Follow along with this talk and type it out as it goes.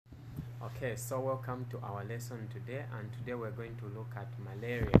Okay, so welcome to our lesson today, and today we're going to look at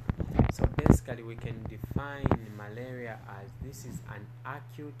malaria. So basically we can define malaria as this is an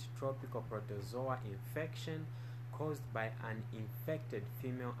acute tropical protozoa infection caused by an infected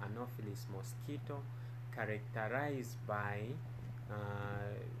female Anopheles mosquito characterized by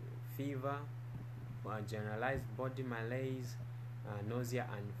fever, generalized body malaise, nausea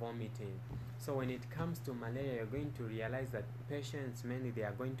and vomiting. So when it comes to malaria, you're going to realize that patients mainly they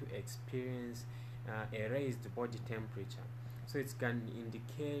are going to experience a raised body temperature. So it can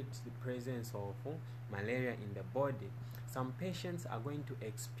indicate the presence of malaria in the body. Some patients are going to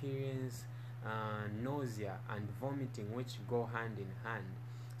experience nausea and vomiting, which go hand in hand.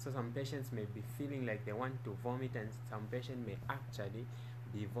 So some patients may be feeling like they want to vomit, and some patients may actually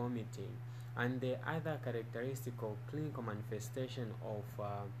be vomiting. And the other characteristic or clinical manifestation of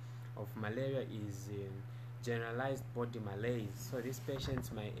malaria is generalized body malaise. So these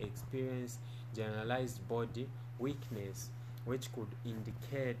patients might experience generalized body weakness, which could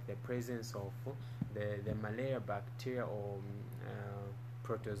indicate the presence of the malaria bacteria or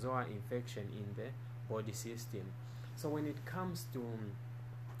protozoa infection in the body system. So when it comes to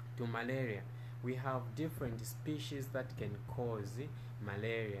malaria, we have different species that can cause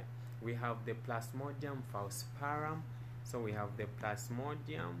malaria. We have the Plasmodium falciparum. So we have the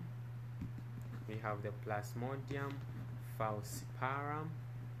Plasmodium falciparum.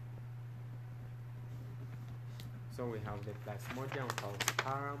 So we have the Plasmodium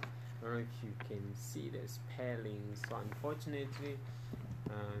falciparum. I don't know if you can see the spelling. So unfortunately,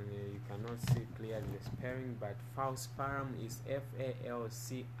 you cannot see clearly the spelling, but falciparum is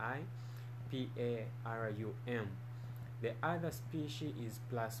Falciparum. The other species is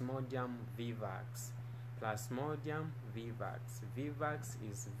Plasmodium vivax. Plasmodium vivax. Vivax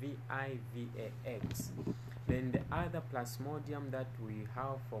is Vivax. Then the other Plasmodium that we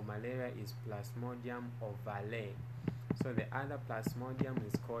have for malaria is Plasmodium ovale. So the other Plasmodium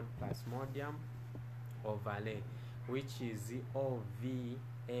is called Plasmodium ovale, which is Ovale.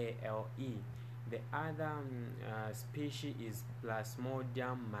 The other species is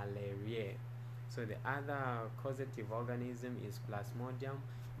Plasmodium malariae. So the other causative organism is Plasmodium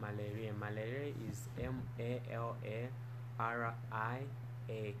malariae. Malaria is Malariae.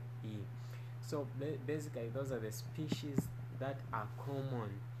 So basically those are the species that are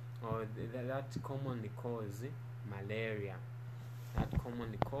common, or that commonly cause malaria.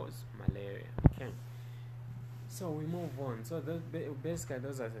 Okay. So we move on. So basically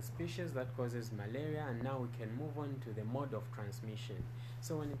those are the species that causes malaria, and now we can move on to the mode of transmission.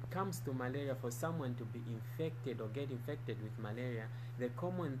 So when it comes to malaria, for someone to be infected or get infected with malaria, the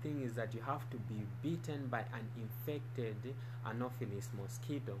common thing is that you have to be bitten by an infected Anopheles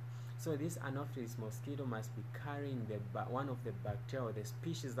mosquito. So this Anopheles mosquito must be carrying one of the bacteria or the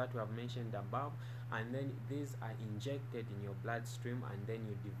species that we have mentioned above, and then these are injected in your bloodstream, and then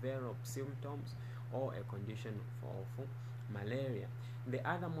you develop symptoms or a condition of malaria. The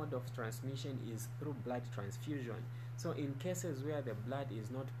other mode of transmission is through blood transfusion. So in cases where the blood is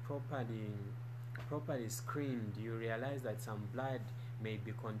not properly screened, you realize that some blood may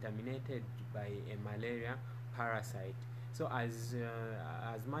be contaminated by a malaria parasite. So as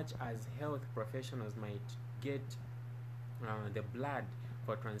much as health professionals might get the blood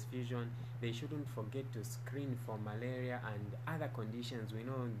for transfusion, they shouldn't forget to screen for malaria and other conditions. We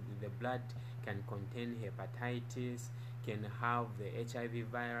know the blood can contain hepatitis, can have the HIV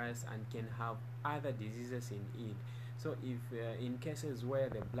virus, and can have other diseases in it. So if in cases where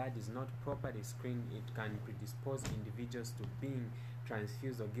the blood is not properly screened, it can predispose individuals to being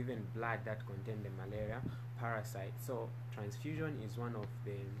transfused or given blood that contain the malaria parasite. So transfusion is one of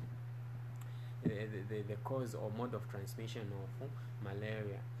the cause or mode of transmission of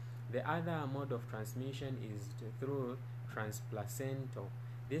malaria. The other mode of transmission is through transplacental.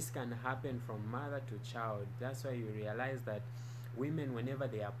 This can happen from mother to child. That's why you realize that women, whenever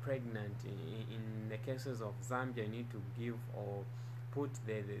they are pregnant, in the cases of Zambia, need to give or put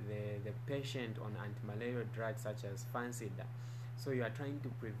the patient on anti-malarial drugs such as Fancida. So you are trying to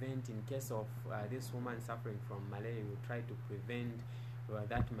prevent, in case of this woman suffering from malaria, you try to prevent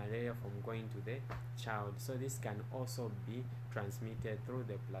that malaria from going to the child. So this can also be transmitted through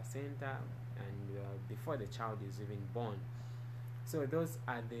the placenta and before the child is even born. So those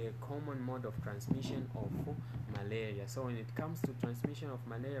are the common mode of transmission of malaria. So when it comes to transmission of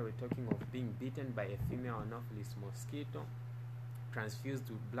malaria, we're talking of being bitten by a female Anopheles mosquito, transfused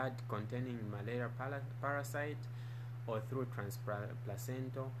with blood containing malaria parasite, or through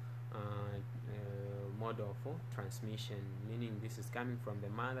transplacental mode of transmission, meaning this is coming from the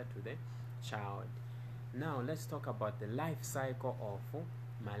mother to the child. Now let's talk about the life cycle of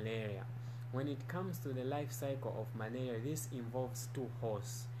malaria. When it comes to the life cycle of malaria, this involves two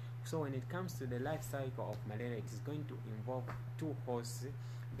hosts. So when it comes to the life cycle of malaria, it is going to involve two hosts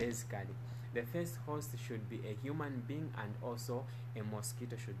basically. The first host should be a human being, and also a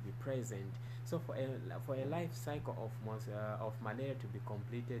mosquito should be present. So for a life cycle of malaria to be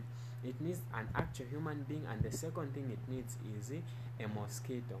completed, it needs an actual human being, and the second thing it needs is a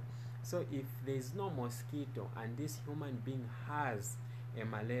mosquito. So if there is no mosquito and this human being has a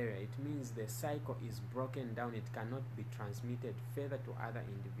malaria, it means the cycle is broken down. It cannot be transmitted further to other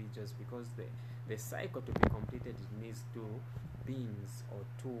individuals, because the cycle to be completed, it needs two beings or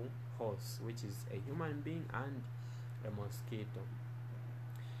two hosts, which is a human being and a mosquito.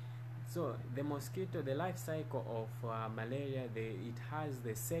 So the mosquito, the life cycle of malaria, it has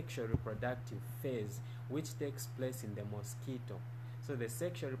the sexual reproductive phase, which takes place in the mosquito. So the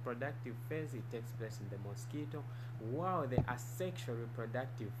sexual reproductive phase, it takes place in the mosquito, while the asexual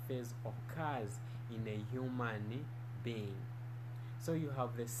reproductive phase occurs in a human being. So you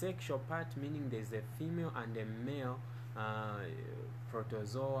have the sexual part, meaning there's a female and a male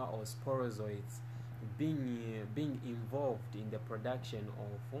protozoa or sporozoids being involved in the production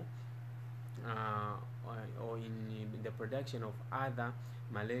of or in the production of other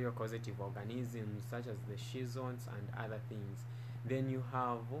malaria causative organisms such as the schizons and other things. Then you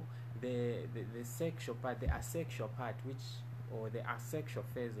have the sexual part, the asexual part, or the asexual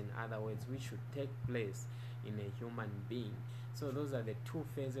phase, in other words, which should take place in a human being. So those are the two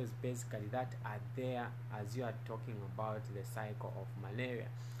phases basically that are there as you are talking about the cycle of malaria.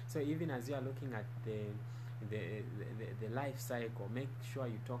 So even as you are looking at the life cycle, make sure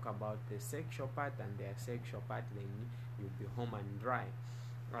you talk about the sexual part and the asexual part, then you'll be home and dry.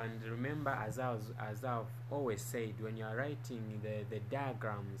 And remember, as I've always said, when you are writing the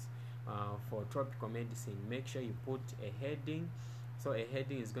diagrams for tropical medicine, make sure you put a heading. So a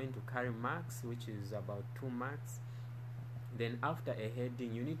heading is going to carry marks, which is about 2 marks. Then after a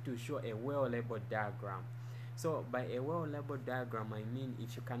heading, you need to show a well-labeled diagram. So by a well-labeled diagram, I mean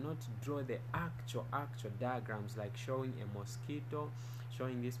if you cannot draw the actual diagrams, like showing a mosquito,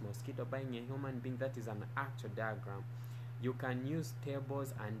 showing this mosquito biting a human being, that is an actual diagram. You can use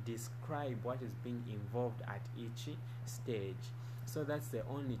tables and describe what is being involved at each stage. So that's the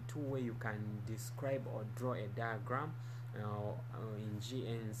only two way you can describe or draw a diagram in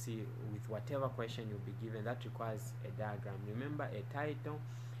GNC with whatever question you'll be given that requires a diagram. Remember, a title,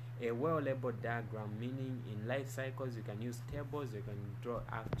 a well-labeled diagram, meaning in life cycles you can use tables, you can draw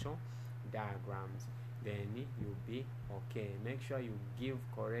actual diagrams, then you'll be okay. Make sure you give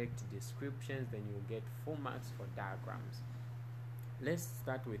correct descriptions, then you'll get full marks for diagrams. Let's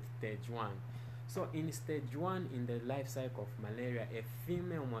start with stage 1. So in stage 1 in the life cycle of malaria, a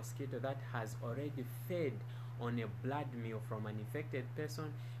female mosquito that has already fed on a blood meal from an infected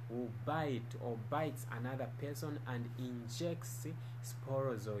person will bite or bites another person and injects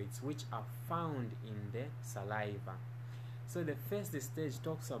sporozoids, which are found in the saliva. So the first stage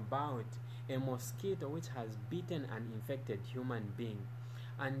talks about a mosquito which has bitten an infected human being,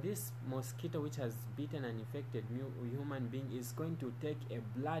 and this mosquito which has bitten an infected human being is going to take a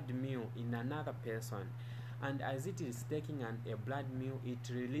blood meal in another person, and as it is taking a blood meal, it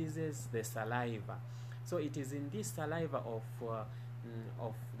releases the saliva. So it is in this saliva of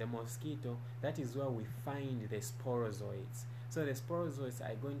the mosquito that is where we find the sporozoids. So the sporozoids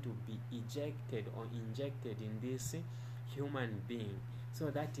are going to be ejected or injected in this human being. So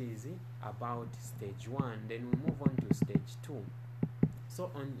that is about stage 1. Then we move on to stage 2.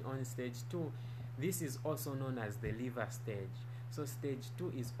 So on stage 2, this is also known as the liver stage. So stage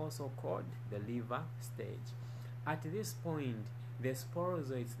 2 is also called the liver stage. At this point, the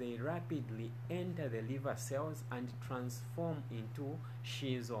sporozoids, they rapidly enter the liver cells and transform into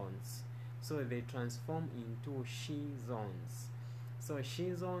schizons. So they transform into schizons. So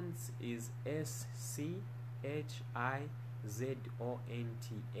schizons is SCHIZONTS.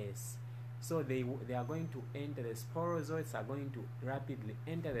 So they are going to enter, the sporozoids are going to rapidly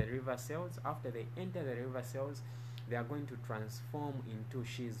enter the liver cells. After they enter the liver cells, they are going to transform into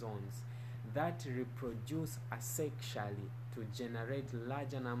schizons that reproduce asexually to generate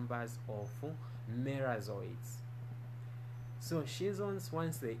larger numbers of merazoids. So schizons,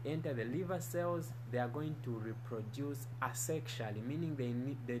 once they enter the liver cells, they are going to reproduce asexually, meaning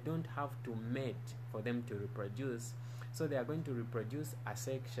they don't have to mate for them to reproduce. So they are going to reproduce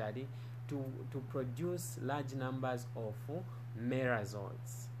asexually to produce large numbers of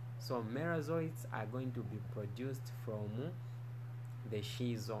merazoids. So merazoids are going to be produced from the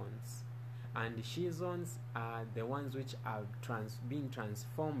schizons, and schizons are the ones which are being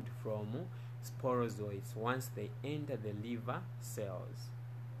transformed from sporozoids once they enter the liver cells.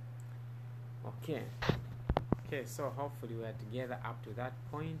 Okay. Okay, so hopefully we are together up to that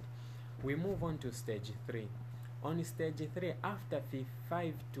point. We move on to stage 3. On stage 3, after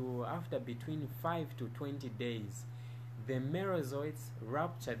between 5 to 20 days, the merozoites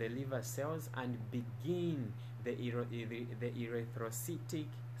rupture the liver cells and begin the erythrocytic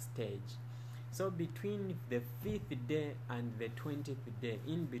stage. So between the 5th day and the 20th day,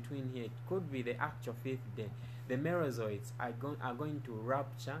 in between here, it could be the actual 5th day, the merozoites are going to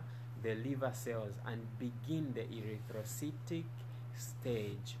rupture the liver cells and begin the erythrocytic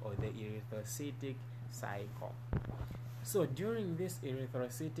stage or the erythrocytic cycle. So during this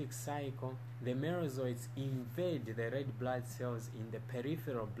erythrocytic cycle, the merozoites invade the red blood cells in the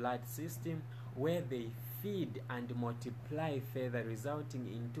peripheral blood system, where they feed and multiply further, resulting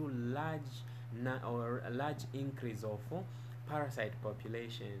into a large increase of parasite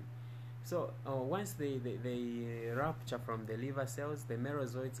population. So once they rupture from the liver cells, the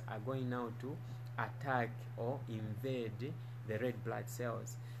merozoites are going now to attack or invade the red blood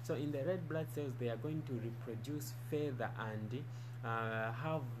cells. So in the red blood cells, they are going to reproduce further and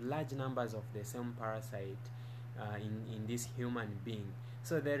have large numbers of the same parasite in this human being.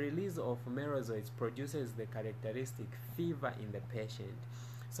 So the release of merozoites produces the characteristic fever in the patient.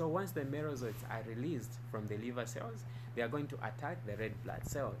 So once the merozoites are released from the liver cells, they are going to attack the red blood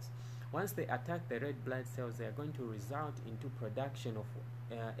cells. Once they attack the red blood cells, they are going to result into production of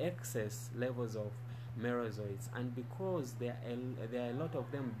excess levels of merozoites, and because there are a lot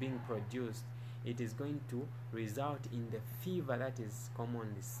of them being produced, it is going to result in the fever that is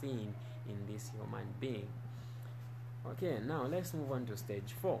commonly seen in this human being. Okay, now let's move on to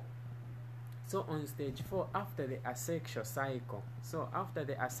stage 4. So on stage 4, after the asexual cycle,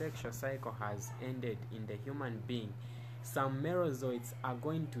 has ended in the human being, some merozoites are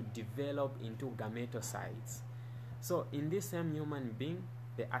going to develop into gametocytes. So in this same human being,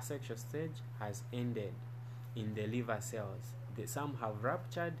 the asexual stage has ended in the liver cells. Some have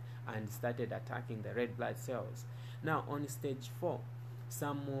ruptured and started attacking the red blood cells. Now on stage 4,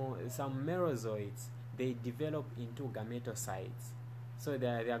 some merozoites, they develop into gametocytes. So they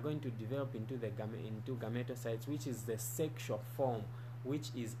are going to develop into gametocytes, which is the sexual form,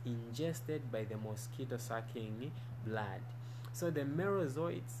 which is ingested by the mosquito sucking blood. So the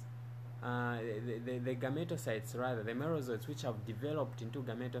merozoites, the gametocytes rather, the merozoites which have developed into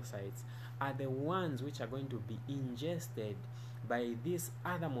gametocytes, are the ones which are going to be ingested by this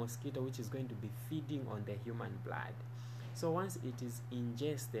other mosquito, which is going to be feeding on the human blood. So once it is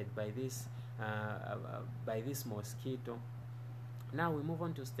ingested by this mosquito, now we move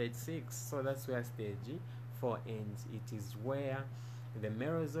on to stage 6. So that's where stage 4 ends. It is where the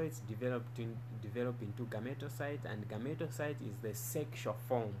merozoites develop into gametocyte, and gametocyte is the sexual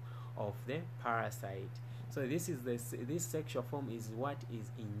form of the parasite. So this sexual form is what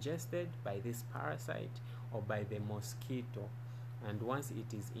is ingested by this parasite or by the mosquito, and once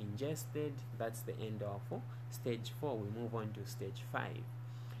it is ingested, that's the end of stage 4. We move on to stage 5.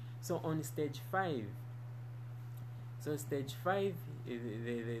 So on stage 5,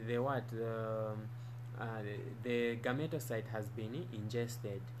 the gametocyte has been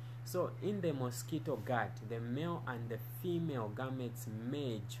ingested. So in the mosquito gut, the male and the female gametes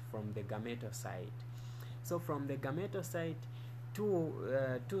merge from the gametocyte. So from the gametocyte,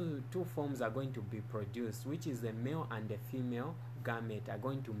 two forms are going to be produced, which is the male and the female gamete are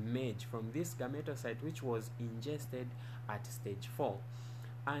going to merge from this gametocyte, which was ingested at stage 4.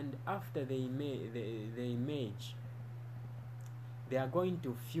 And after they merge, they are going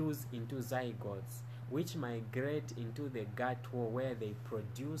to fuse into zygotes, which migrate into the gut wall, where they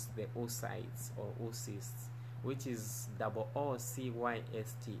produce the oocytes or oocysts, which is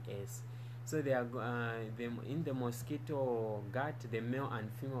OOCYSTS. So they are in the mosquito gut, the male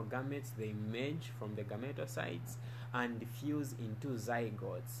and female gametes, they merge from the gametocytes and fuse into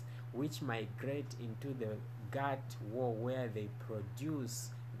zygotes, which migrate into the gut wall, where they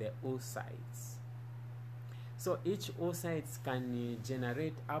produce the oocytes. So each oocytes can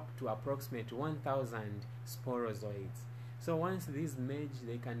generate up to approximately 1,000 sporozoids. So once these merge,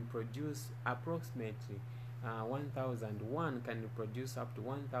 they can produce approximately 1,000. One can produce up to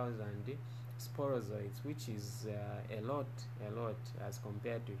 1,000 sporozoids, which is a lot as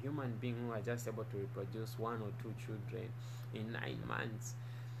compared to human beings who are just able to reproduce 1 or 2 children in 9 months.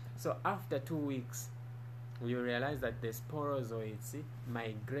 So after 2 weeks, you realize that the sporozoids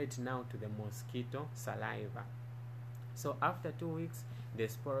migrate now to the mosquito saliva. So after 2 weeks, the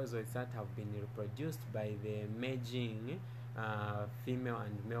sporozoids that have been reproduced by the merging female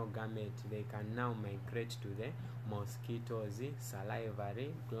and male gamete, they can now migrate to the mosquito's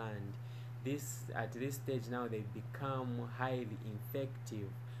salivary gland. At this stage now, they become highly infective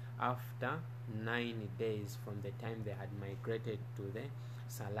after 9 days from the time they had migrated to the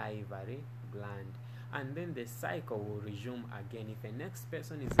salivary gland. And then the cycle will resume again. If the next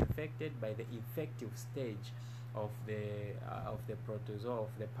person is affected by the infective stage of the protozoa,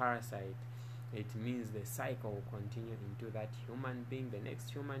 of the parasite, it means the cycle will continue into that human being. The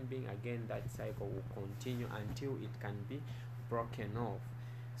next human being, again, that cycle will continue until it can be broken off.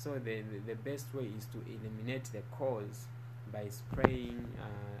 So the best way is to eliminate the cause by spraying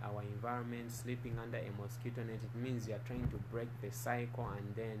our environment, sleeping under a mosquito net. It means you are trying to break the cycle,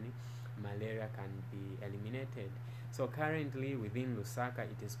 and then malaria can be eliminated. So currently within Lusaka,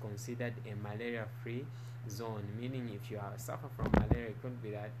 it is considered a malaria-free zone, meaning if you suffer from malaria, it could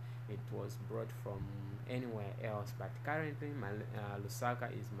be that it was brought from anywhere else, but currently Lusaka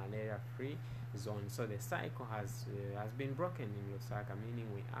is malaria-free zone. So the cycle has been broken in Lusaka, meaning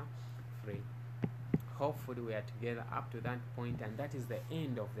we are free. Hopefully we are together up to that point, and that is the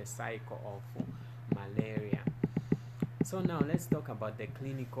end of the cycle of malaria. So now let's talk about the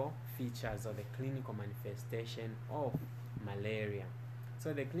clinical features or the clinical manifestation of malaria.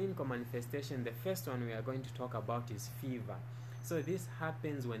 So the clinical manifestation, the first one we are going to talk about is fever. So this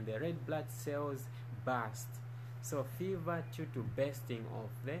happens when the red blood cells burst. So fever due to bursting of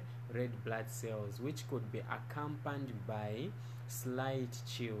the red blood cells, which could be accompanied by slight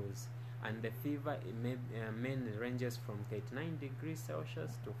chills. And the fever mainly ranges from 39 degrees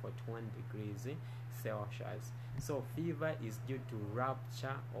Celsius to 41 degrees Celsius. So fever is due to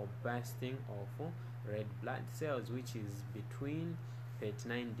rupture or bursting of red blood cells, which is between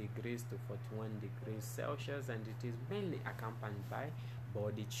 39 degrees to 41 degrees Celsius, and it is mainly accompanied by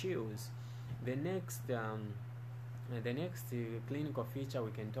body chills. The next clinical feature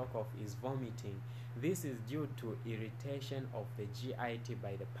we can talk of is vomiting. This is due to irritation of the GIT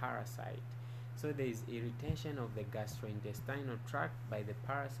by the parasite. So there is irritation of the gastrointestinal tract by the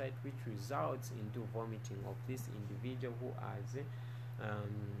parasite, which results into vomiting of this individual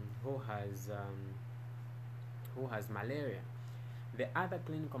who has malaria. The other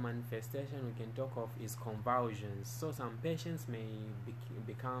clinical manifestation we can talk of is convulsions. So some patients may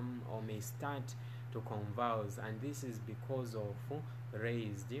become or may start to convulse, and this is because of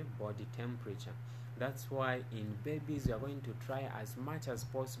raised body temperature. That's why in babies you are going to try as much as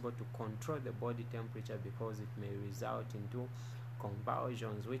possible to control the body temperature, because it may result into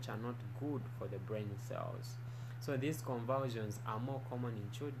convulsions, which are not good for the brain cells. So these convulsions are more common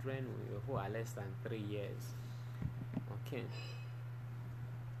in children who are less than 3 years. Okay.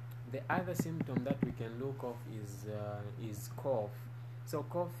 The other symptom that we can look of is cough. So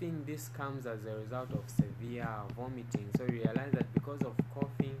coughing, this comes as a result of severe vomiting. So you realize that because of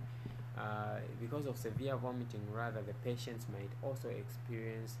coughing, because of severe vomiting, rather, the patients might also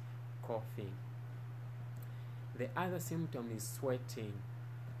experience coughing. The other symptom is sweating.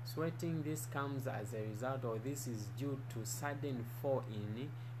 Sweating, this comes as a result, or this is due to sudden fall in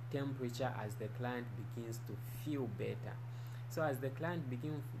temperature as the client begins to feel better. So as the client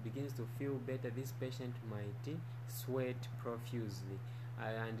begins to feel better, this patient might sweat profusely,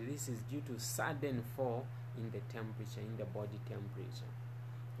 and this is due to sudden fall in the temperature, in the body temperature.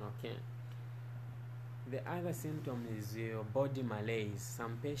 Okay. The other symptom is body malaise.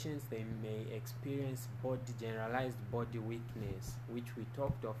 Some patients, they may experience generalized body weakness, which we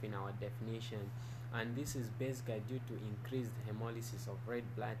talked of in our definition, and this is basically due to increased hemolysis of red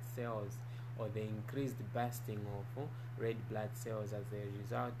blood cells, or the increased bursting of red blood cells. As a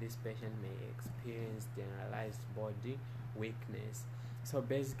result, this patient may experience generalized body weakness. So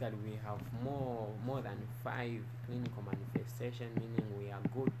basically we have more than 5 clinical manifestations, meaning we are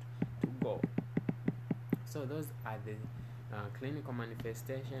good to go. So those are the clinical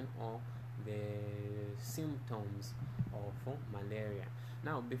manifestation or the symptoms of malaria.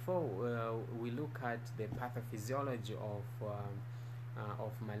 Now, before we look at the pathophysiology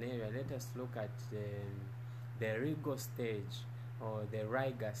of malaria, let us look at the rigor stage or the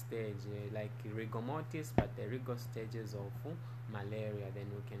rigor stage, like rigor mortis, but the rigor stages of malaria. Then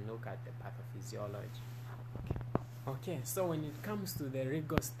we can look at the pathophysiology. Okay, so when it comes to the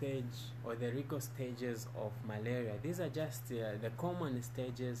rigor stage or the rigor stages of malaria, these are just the common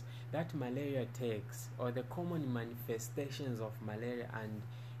stages that malaria takes, or the common manifestations of malaria, and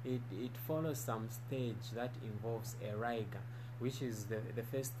it follows some stage that involves a rigor, which is the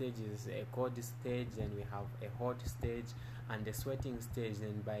first stage is a cold stage, then we have a hot stage and a sweating stage.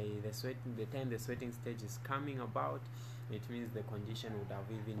 And by the time the sweating stage is coming about, it means the condition would have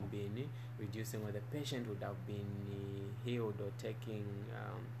even been reducing, or the patient would have been healed or taking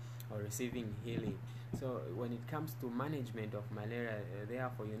or receiving healing. So when it comes to management of malaria,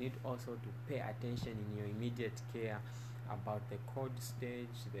 therefore you need also to pay attention in your immediate care about the cold stage,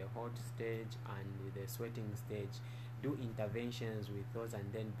 the hot stage, and the sweating stage, do interventions with those,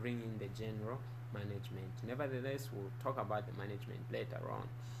 and then bring in the general management. Nevertheless, we'll talk about the management later on.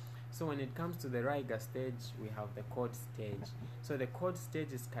 So when it comes to the rigor stage, we have the cold stage. So the cold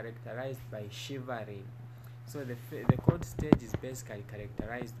stage is characterized by shivering. So the cold stage is basically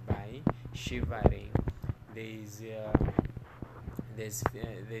characterized by shivering. There's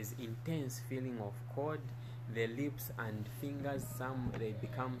intense feeling of cold. The lips and fingers, they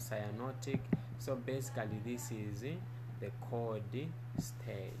become cyanotic. So basically this is the cold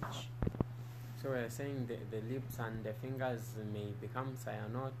stage. So we're saying the lips and the fingers may become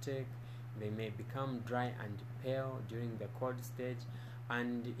cyanotic, they may become dry and pale during the cold stage,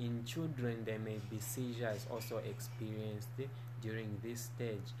 and in children there may be seizures also experienced during this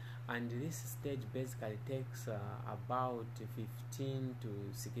stage. And this stage basically takes about 15 to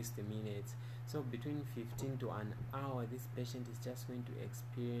 60 minutes. So between 15 to an hour, this patient is just going to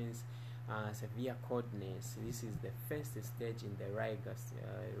experience severe coldness. This is the first stage in the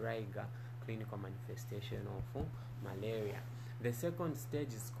rigor clinical manifestation of malaria. The second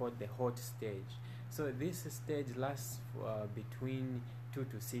stage is called the hot stage. So this stage lasts between 2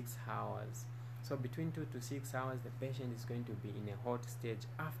 to 6 hours. So between 2 to 6 hours, the patient is going to be in a hot stage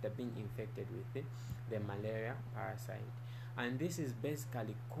after being infected with the malaria parasite. And this is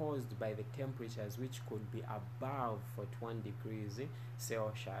basically caused by the temperatures which could be above 41 degrees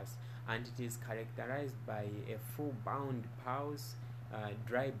Celsius, and it is characterized by a full bound pulse,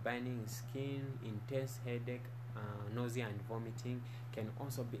 dry burning skin, intense headache, nausea and vomiting can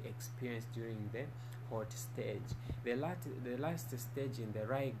also be experienced during the hot stage. The last stage in the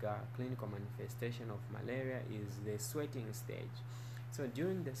rigor clinical manifestation of malaria is the sweating stage. So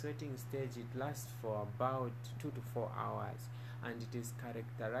during the sweating stage, it lasts for about 2 to 4 hours, and it is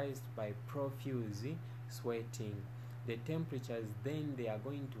characterized by profuse sweating. The temperatures then they are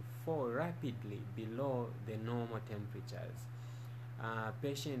going to fall rapidly below the normal temperatures.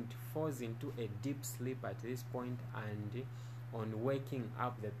 Patient falls into a deep sleep at this point, and on waking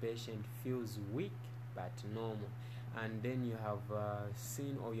up the patient feels weak but normal. And then you have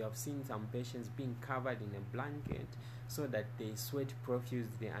seen some patients being covered in a blanket so that they sweat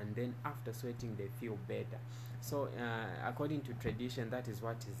profusely, and then after sweating they feel better. So according to tradition, that is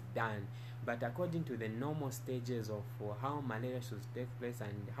what is done. But according to the normal stages of how malaria should take place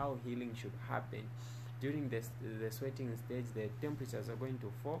and how healing should happen, during the sweating stage, the temperatures are going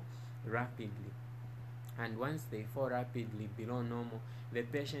to fall rapidly. And once they fall rapidly below normal, the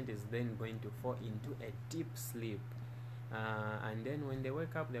patient is then going to fall into a deep sleep. And then when they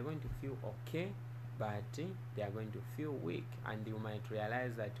wake up, they're going to feel okay, but they are going to feel weak. And you might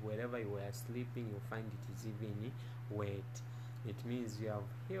realize that wherever you were sleeping, you find it is even wet. It means you have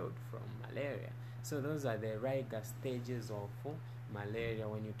healed from malaria. So those are the rigor stages of malaria.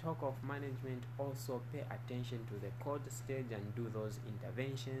 When you talk of management, also pay attention to the cold stage and do those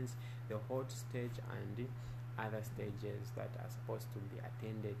interventions, the hot stage and other stages that are supposed to be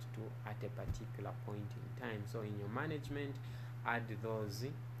attended to at a particular point in time. So in your management, add those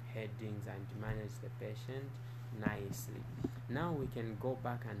headings and manage the patient nicely. Now we can go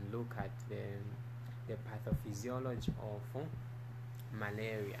back and look at the pathophysiology of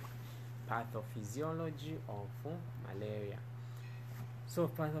malaria. Pathophysiology of malaria. So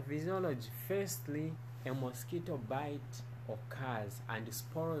pathophysiology, firstly, a mosquito bite occurs and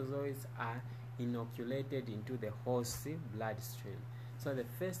sporozoids are inoculated into the host's bloodstream. So the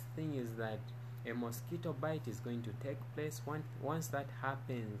first thing is that a mosquito bite is going to take place. Once that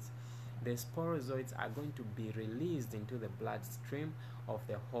happens, the sporozoids are going to be released into the bloodstream of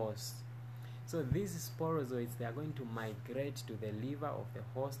the host. So these sporozoids, they are going to migrate to the liver of the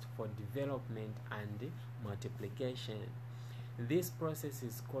host for development and multiplication. This process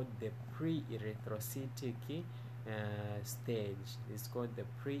is called the pre-erythrocytic stage. It's called the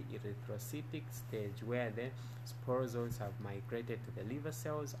pre-erythrocytic stage, where the sporozoids have migrated to the liver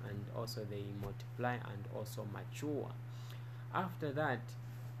cells and also they multiply and also mature. After that,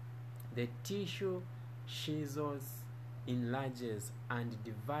 the tissue schizols, enlarges and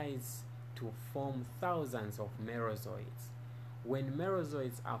divides to form thousands of merozoids. When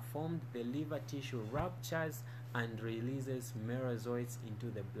merozoids are formed, the liver tissue ruptures and releases merozoids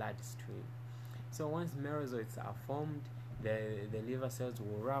into the bloodstream. So once merozoids are formed, the liver cells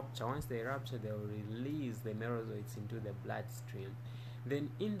will rupture. Once they rupture, they will release the merozoids into the bloodstream.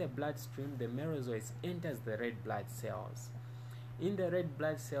 Then in the bloodstream, the merozoids enters the red blood cells. In the red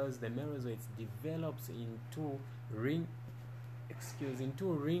blood cells, the merozoids develops into ring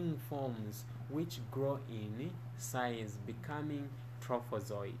forms which grow in size, becoming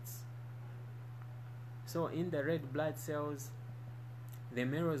trophozoites. So in the red blood cells, the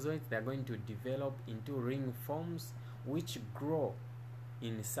merozoites, they're going to develop into ring forms which grow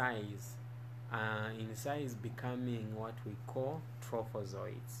in size, becoming what we call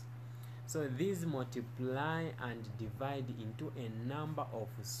trophozoites. So these multiply and divide into a number of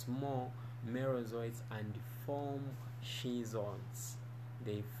small merozoites and form schizons.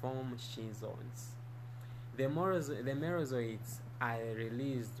 They form schizons. The merozoites are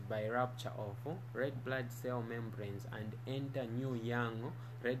released by rupture of red blood cell membranes and enter new young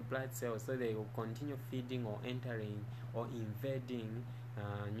red blood cells, so they will continue feeding or entering or invading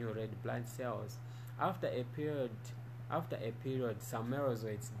new red blood cells. After a period, some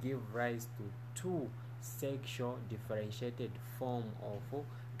merozoites give rise to two sexual differentiated form of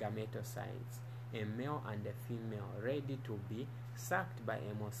gametocytes, a male and a female, ready to be sucked by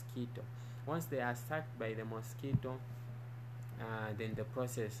a mosquito. Once they are sucked by the mosquito, then the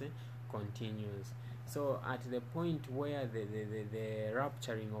process continues. So at the point where the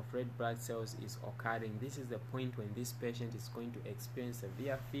rupturing of red blood cells is occurring, this is the point when this patient is going to experience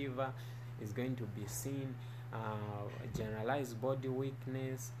severe fever, is going to be seen generalized body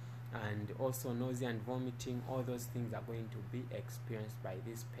weakness, and also nausea and vomiting. All those things are going to be experienced by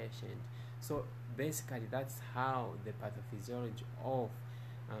this patient. So basically that's how the pathophysiology of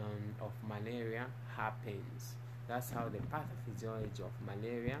malaria happens. That's how the pathophysiology of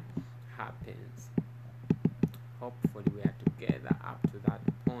malaria happens. Hopefully we are together up to that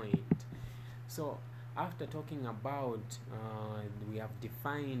point. So after talking about, we have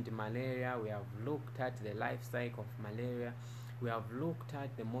defined malaria, we have looked at the life cycle of malaria, we have looked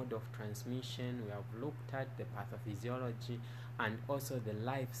at the mode of transmission, we have looked at the pathophysiology and also the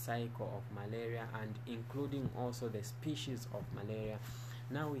life cycle of malaria, and including also the species of malaria.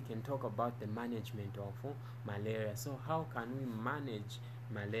 Now we can talk about the management of malaria. So how can we manage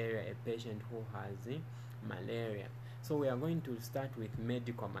malaria, a patient who has malaria? So we are going to start with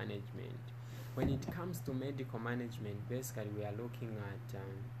medical management. When it comes to medical management, basically we are looking at,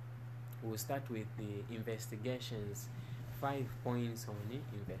 we'll start with the investigations. 5 points on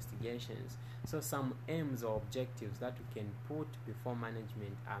investigations. So some aims or objectives that we can put before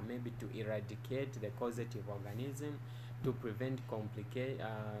management are maybe to eradicate the causative organism, to prevent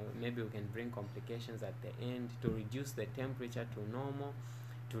maybe we can bring complications at the end, to reduce the temperature to normal,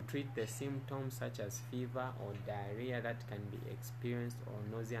 to treat the symptoms such as fever or diarrhea that can be experienced,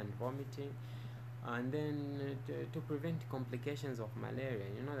 or nausea and vomiting, and then to prevent complications of malaria.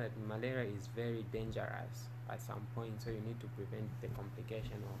 You know that malaria is very dangerous at some point, so you need to prevent the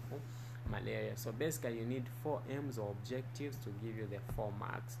complication of malaria. So basically you need 4 aims or objectives to give you the 4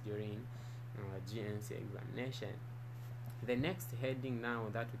 marks during GNC examination. The next heading now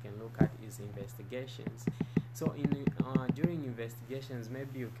that we can look at is investigations. So during investigations,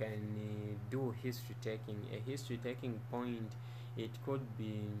 maybe you can do history taking. A history taking point, it could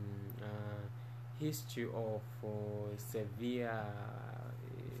be history of severe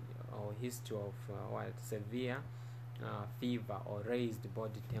or history of severe fever or raised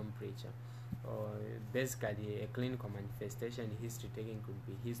body temperature, or basically a clinical manifestation history taking could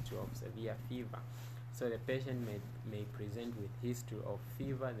be history of severe fever. So the patient may present with history of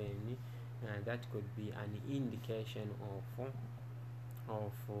fever, then that could be an indication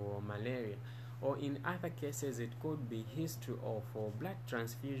of malaria. Or in other cases, it could be history of blood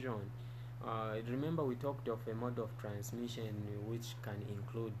transfusion. Remember we talked of a mode of transmission which can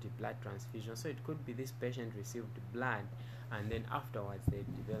include the blood transfusion. So it could be this patient received blood and then afterwards they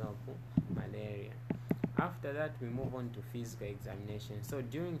develop malaria. After that, we move on to physical examination. So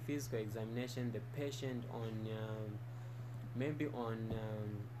during physical examination, the patient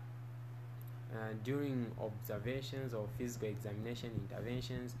during observations or physical examination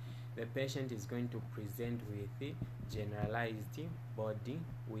interventions, the patient is going to present with generalized body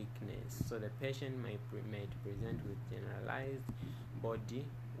weakness. So the patient may present with generalized body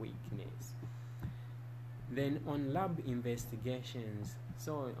weakness. Then on lab investigations,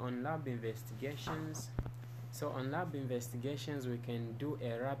 on lab investigations we can do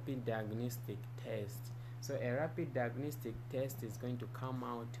a rapid diagnostic test. So a rapid diagnostic test is going to come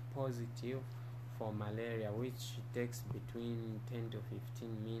out positive for malaria, which takes between 10 to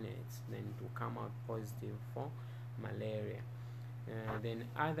 15 minutes then to come out positive for malaria. Then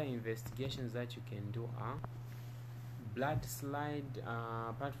other investigations that you can do are blood slide.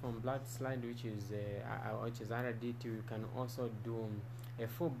 Apart from blood slide, which is RDT, you can also do a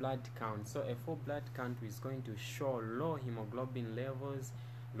full blood count. So a full blood count is going to show low hemoglobin levels,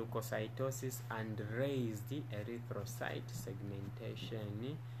 leukocytosis, and raised erythrocyte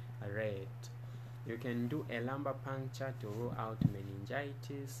segmentation rate. You can do a lumbar puncture to rule out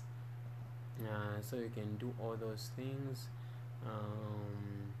meningitis. So you can do all those things.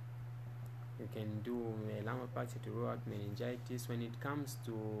 You can do melanopathy to rule out meningitis. When it comes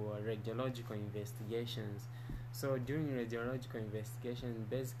to radiological investigations, so during radiological investigation,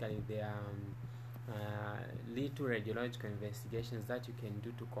 basically there are little radiological investigations that you can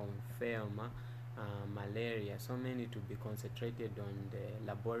do to confirm malaria. So many to be concentrated on the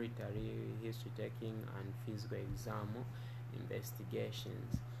laboratory history taking and physical exam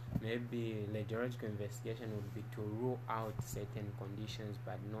investigations. Maybe radiological investigation would be to rule out certain conditions,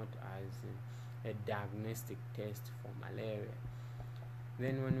 but not as a diagnostic test for malaria.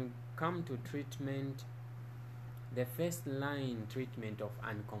 Then when we come to treatment, the first line treatment of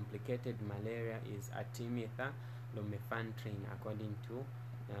uncomplicated malaria is artemether lumefantrine, according to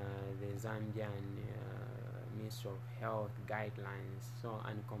the Zambian Ministry of Health guidelines. So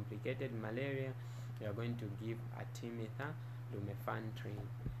uncomplicated malaria, we are going to give artemether lumefantrine.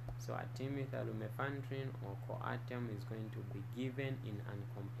 So artemether lumefantrine or coartem is going to be given in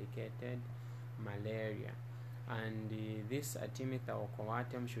uncomplicated malaria, and this artemether or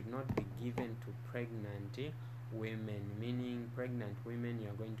coartem should not be given to pregnant women, meaning pregnant women you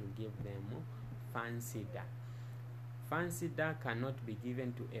are going to give them Fancida. Fancida cannot be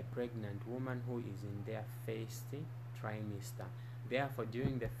given to a pregnant woman who is in their first trimester. Therefore,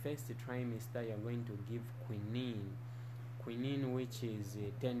 during the first trimester, you are going to give quinine, which is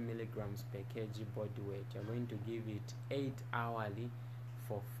 10 milligrams per kg body weight. You are going to give it 8 hourly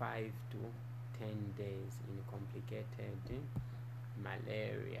for 5 to 10 days in complicated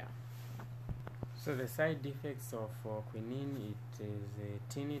malaria. So the side effects of quinine, it is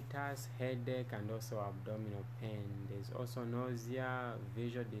tinnitus, headache, and also abdominal pain. There's also nausea,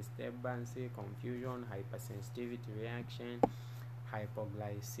 visual disturbance, confusion, hypersensitivity reaction,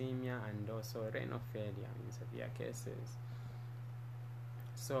 hypoglycemia, and also renal failure in severe cases.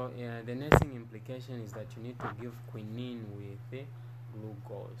 So the nursing implication is that you need to give quinine with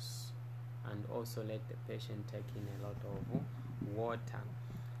glucose, and also let the patient take in a lot of water.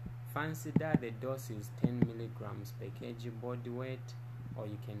 Fancida, the dose is 10 milligrams per kg body weight, or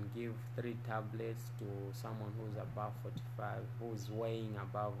you can give 3 tablets to someone who's above 45, who's weighing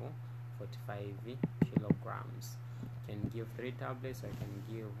above 45 kilograms. You can give 3 tablets, or you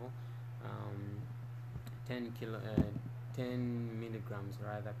can give 10 milligrams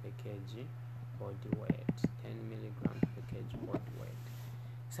rather per kg body weight. 10 milligrams per kg body weight.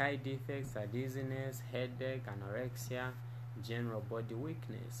 Side effects are dizziness, headache, anorexia, general body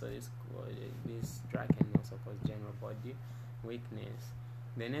weakness. So this drug can also cause general body weakness.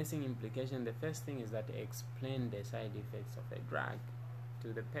 The nursing implication, the first thing is that explain the side effects of a drug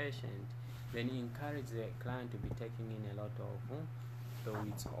to the patient. Then encourage the client to be taking in a lot of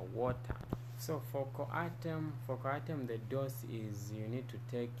fluids or water. So for coartem, the dose is you need to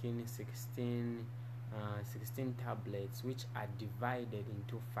take in 16 tablets, which are divided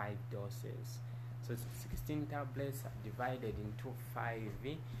into 5 doses. So 16 tablets are divided into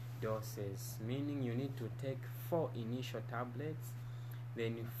 5 doses, meaning you need to take 4 initial tablets,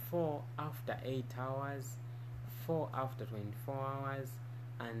 then 4 after 8 hours, 4 after 24 hours,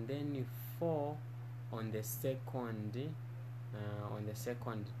 and then 4 on the second day,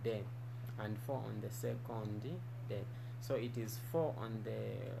 and 4 on the second day. So it is 4 on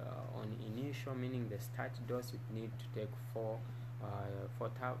initial, meaning the start dose. You need to take 4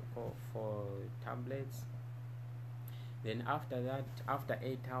 tablets. Then after that, after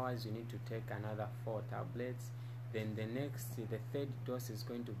 8 hours, you need to take another 4 tablets. Then the third dose is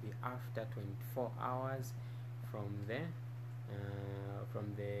going to be after 24 hours from the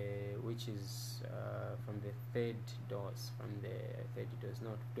third dose.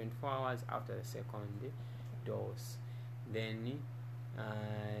 Not 24 hours after the second dose. Then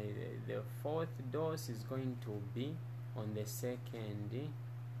the 4th dose is going to be on the second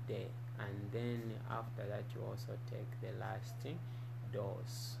day, and then after that you also take the last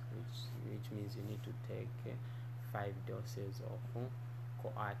dose, which means you need to take 5 doses of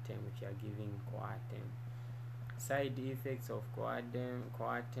coartem if you are giving coartem. Side effects of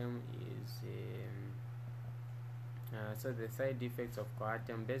coartem is so the side effects of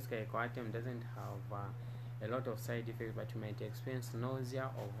coartem, basically coartem doesn't have a lot of side effects, but you might experience nausea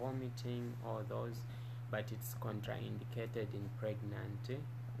or vomiting, or those, but it's contraindicated in pregnant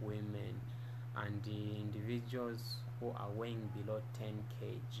women, and the individuals who are weighing below 10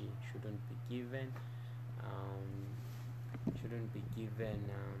 kg shouldn't be given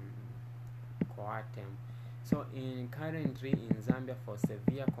coartem. So currently in Zambia, for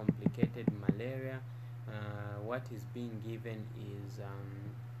severe complicated malaria, what is being given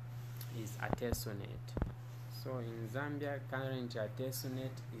is artesunate. So in Zambia, current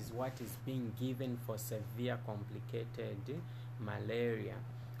artesunate is what is being given for severe complicated malaria.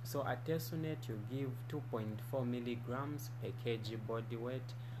 So artesunate you give 2.4 milligrams per kg body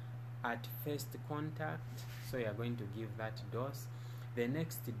weight at first contact. So you are going to give that dose. The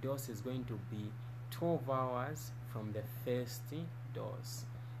next dose is going to be 12 hours from the first dose.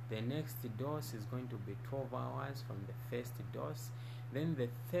 The next dose is going to be 12 hours from the first dose. Then the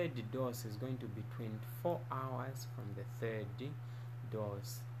third dose is going to be 24 hours from the third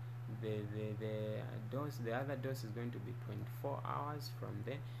dose. The other dose is going to be 24 hours from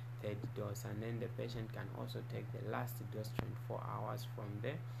the third dose, and then the patient can also take the last dose 24 hours from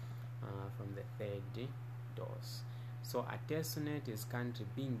the third dose. So artesunate is currently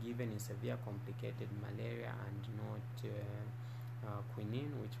being given in severe complicated malaria and not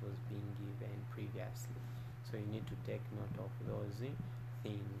quinine, which was being given previously. So you need to take note of those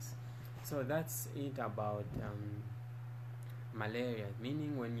things. So that's it about malaria.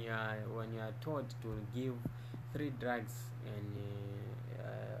 Meaning when you are told to give 3 drugs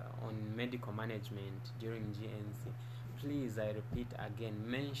on medical management during GNC, please, I repeat again,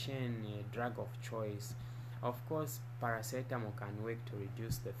 mention a drug of choice. Of course, paracetamol can work to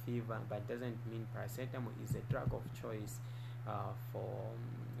reduce the fever, but doesn't mean paracetamol is a drug of choice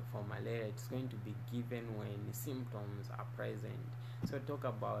for malaria. It's going to be given when symptoms are present. So talk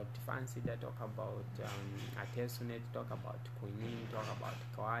about Fancida, talk about artesunate, talk about quinine, talk about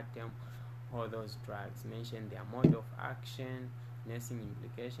coartem, all those drugs. Mention their mode of action, nursing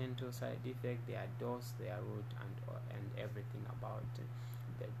implication to side effect, their dose, their route, and everything about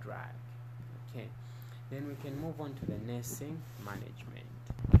the drug. Okay, then we can move on to the nursing management.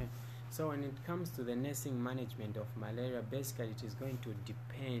 Okay, so when it comes to the nursing management of malaria, basically it is going to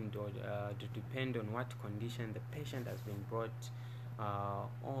depend on what condition the patient has been brought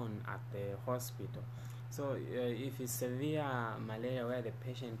on at the hospital. So if it's severe malaria where the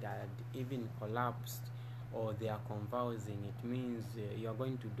patient had even collapsed or they are convulsing, it means you are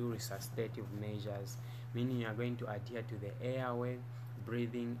going to do resuscitative measures, meaning you are going to adhere to the airway,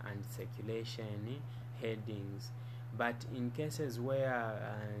 breathing, and circulation headings. But in cases where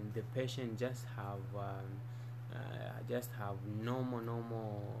the patient just have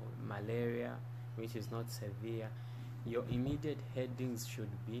normal malaria, which is not severe, your immediate headings should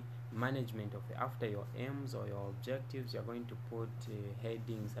be management of after your aims or your objectives. You're going to put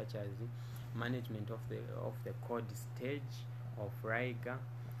headings such as management of the cold stage of Riga.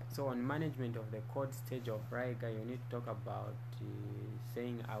 So on management of the cold stage of Riga, you need to talk about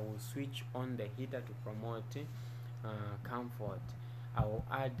saying, I will switch on the heater to promote comfort. I will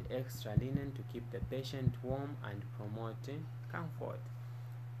add extra linen to keep the patient warm and promote comfort.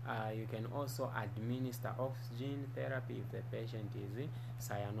 You can also administer oxygen therapy if the patient is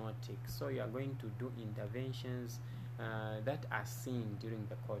cyanotic. So you are going to do interventions that are seen during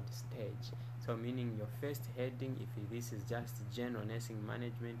the cold stage. So meaning your first heading, if this is just general nursing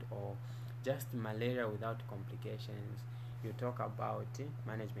management or just malaria without complications, you talk about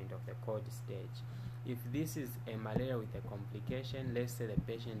management of the cold stage. If this is a malaria with a complication, let's say the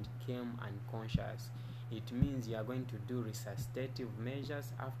patient came unconscious, it means you are going to do resuscitative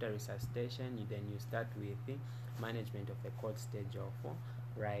measures. After resuscitation, then you start with the management of the cold stage of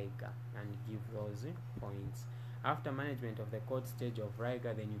Riga and give those points. After management of the cold stage of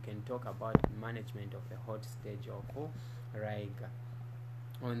Riga, then you can talk about management of the hot stage of Riga.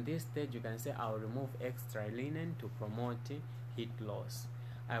 On this stage, you can say, I will remove extra linen to promote heat loss.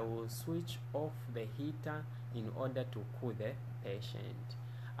 I will switch off the heater in order to cool the patient.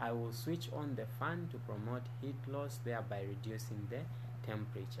 I will switch on the fan to promote heat loss, thereby reducing the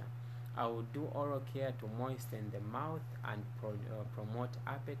temperature. I will do oral care to moisten the mouth and promote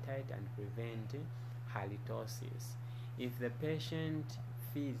appetite and prevent halitosis. If the patient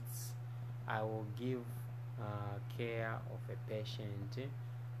fits, I will give care of a patient,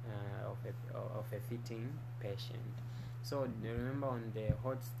 of a fitting patient. So remember, on the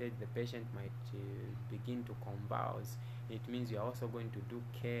hot stage, the patient might begin to convulse. It means you're also going to do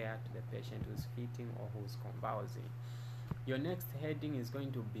care to the patient who's fitting or who's convulsing. Your next heading is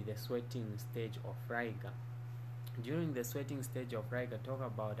going to be the sweating stage of Riga. During the sweating stage of Riga, talk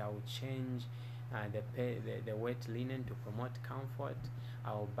about, I will change the wet linen to promote comfort.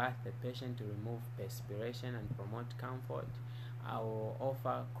 I will bath the patient to remove perspiration and promote comfort. I will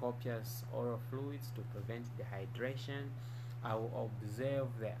offer copious oral fluids to prevent dehydration. I will observe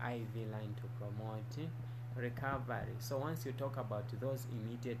the IV line to promote recovery. So once you talk about those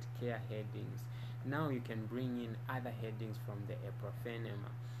immediate care headings, now you can bring in other headings from the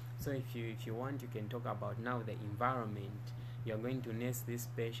eprophenema. So if you want, you can talk about now the environment. You're going to nurse this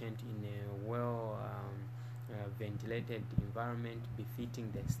patient in a ventilated environment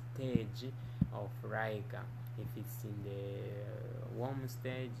befitting the stage of rigor. If it's in the warm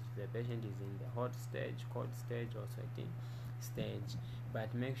stage, the patient is in the hot stage, cold stage, or sweating stage.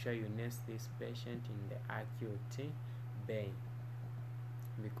 But make sure you nest this patient in the acute bay,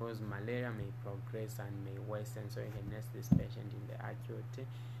 because malaria may progress and may worsen, so you can nest this patient in the acute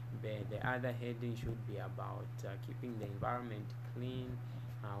bay. The other heading should be about keeping the environment clean,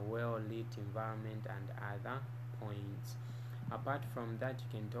 well lit environment, and other points. Apart from that,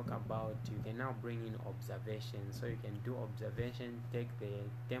 you can talk about, you can now bring in observation. So you can do observation, take the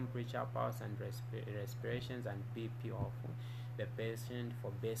temperature, pulse, and respirations and BP of the patient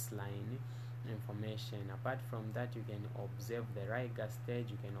for baseline information. Apart from that, you can observe the rigor stage,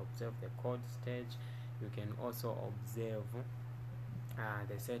 you can observe the cold stage, you can also observe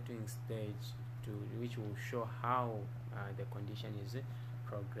the settling stage, which will show how the condition is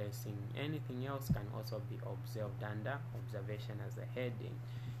progressing. Anything else can also be observed under observation as a heading.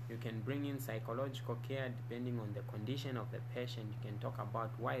 You can bring in psychological care depending on the condition of the patient. You can talk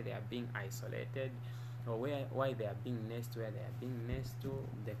about why they are being isolated, or why they are being nursed, where they are being nursed to,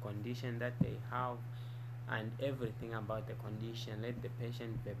 the condition that they have, and everything about the condition. Let the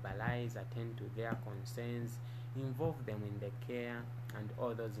patient verbalize, attend to their concerns, involve them in the care, and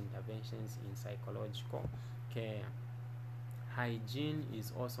all those interventions in psychological care. Hygiene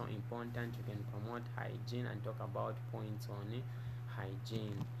is also important. You can promote hygiene and talk about points on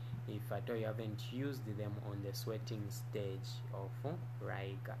hygiene, if at all you haven't used them on the sweating stage of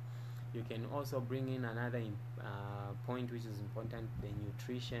rigor. You can also bring in another point which is important, the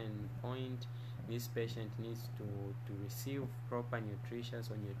nutrition point. This patient needs to receive proper nutritious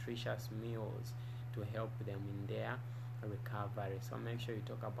or nutritious meals to help them in their recovery. So make sure you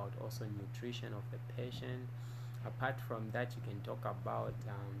talk about also nutrition of the patient. Apart from that, you can talk about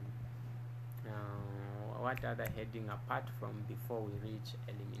what other heading apart from before we reach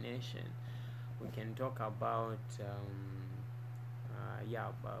elimination. We can talk about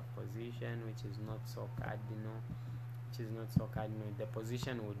position, which is not so cardinal. The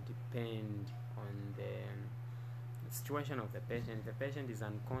position would depend on the situation of the patient. If the patient is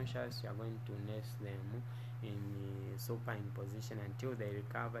unconscious, you are going to nurse them in supine position until they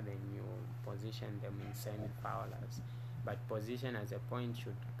recover. Then you position them in semi-fowlers, but position as a point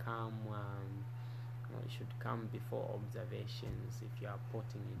should come before observations if you are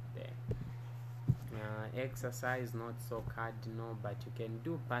putting it there. Exercise, not so cardinal, but you can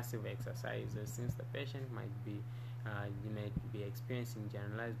do passive exercises since the patient might be experiencing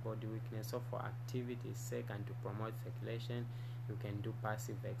generalized body weakness. So for activity's sake and to promote circulation, you can do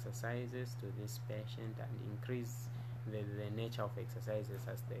passive exercises to this patient and increase the nature of exercises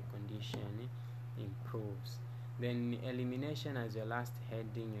as the condition improves. Then elimination as your last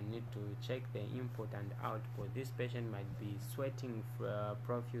heading, you need to check the input and output. This patient might be sweating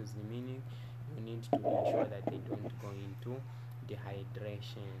profusely, meaning you need to ensure that they don't go into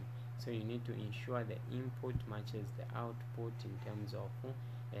dehydration. So you need to ensure the input matches the output in terms of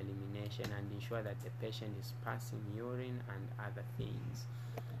elimination, and ensure that the patient is passing urine and other things.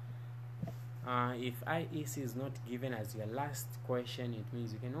 If IEC is not given as your last question, it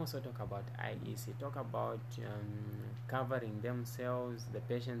means you can also talk about IEC. Talk about covering themselves, the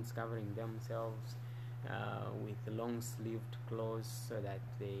patients covering themselves with long-sleeved clothes so that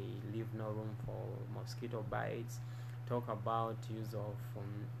they leave no room for mosquito bites. Talk about use of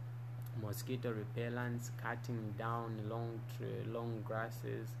mosquito repellents, cutting down long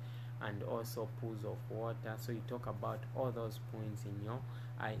grasses, and also pools of water. So you talk about all those points in your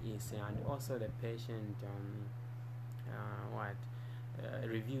IEC, and also the patient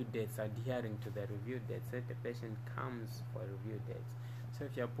review dates, adhering to the review dates. Let the patient comes for review dates. So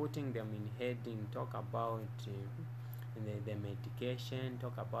if you're putting them in heading, talk about the medication,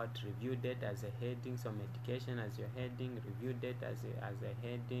 talk about review date as a heading. So medication as your heading, review date as a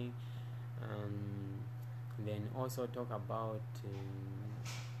heading. Then also talk about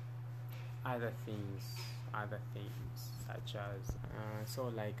other things such as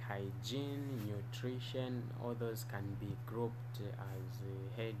like hygiene, nutrition. All those can be grouped as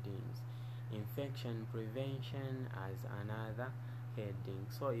headings. Infection prevention as another heading.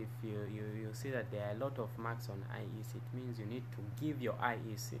 So if you see that there are a lot of marks on IEC, it means you need to give your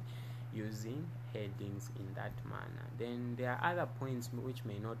IEC using headings in that manner. Then there are other points which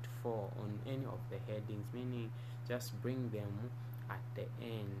may not fall on any of the headings, meaning just bring them at the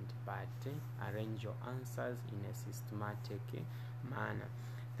end, but arrange your answers in a systematic manner.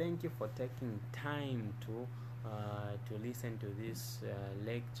 Thank you for taking time to to listen to this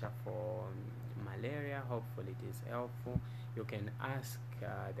lecture for malaria. Hopefully it is helpful. You can ask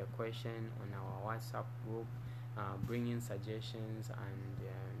the question on our WhatsApp group, bring in suggestions, and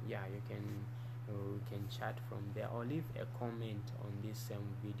yeah, you can chat from there, or leave a comment on this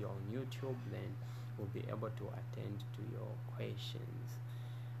same video on YouTube. Then we'll be able to attend to your questions.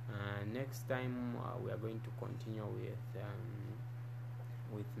 Next time we are going to continue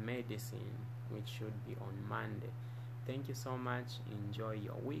with medicine, which should be on Monday. Thank you so much. Enjoy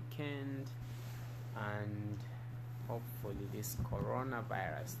your weekend, and hopefully this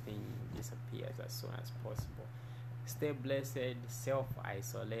coronavirus thing disappears as soon as possible. Stay blessed,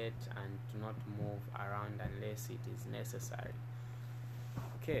 self-isolate, and do not move around unless it is necessary.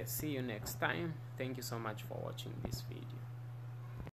 Okay, see you next time. Thank you so much for watching this video.